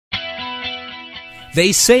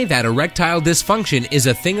They say that erectile dysfunction is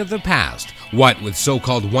a thing of the past, what with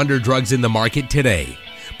so-called wonder drugs in the market today.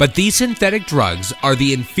 But these synthetic drugs are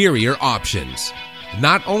the inferior options.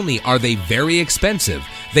 Not only are they very expensive,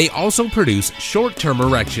 they also produce short-term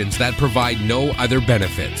erections that provide no other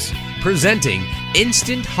benefits. Presenting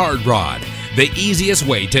Instant Hard Rod, the easiest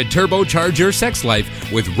way to turbocharge your sex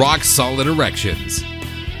life with rock-solid erections.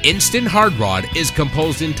 Instant Hard Rod is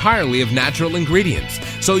composed entirely of natural ingredients,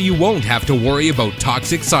 so you won't have to worry about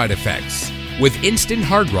toxic side effects. With Instant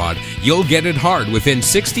Hard Rod, you'll get it hard within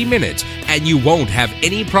 60 minutes and you won't have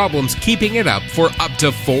any problems keeping it up for up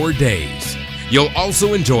to 4 days. You'll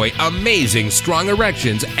also enjoy amazing strong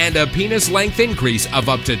erections and a penis length increase of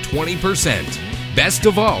up to 20%. Best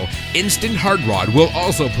of all, Instant Hard Rod will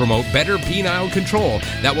also promote better penile control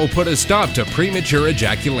that will put a stop to premature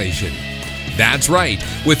ejaculation. That's right,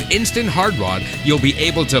 with Instant Hard Rod, you'll be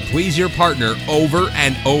able to please your partner over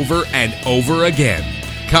and over and over again.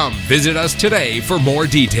 Come visit us today for more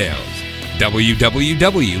details.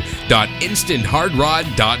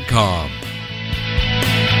 www.instanthardrod.com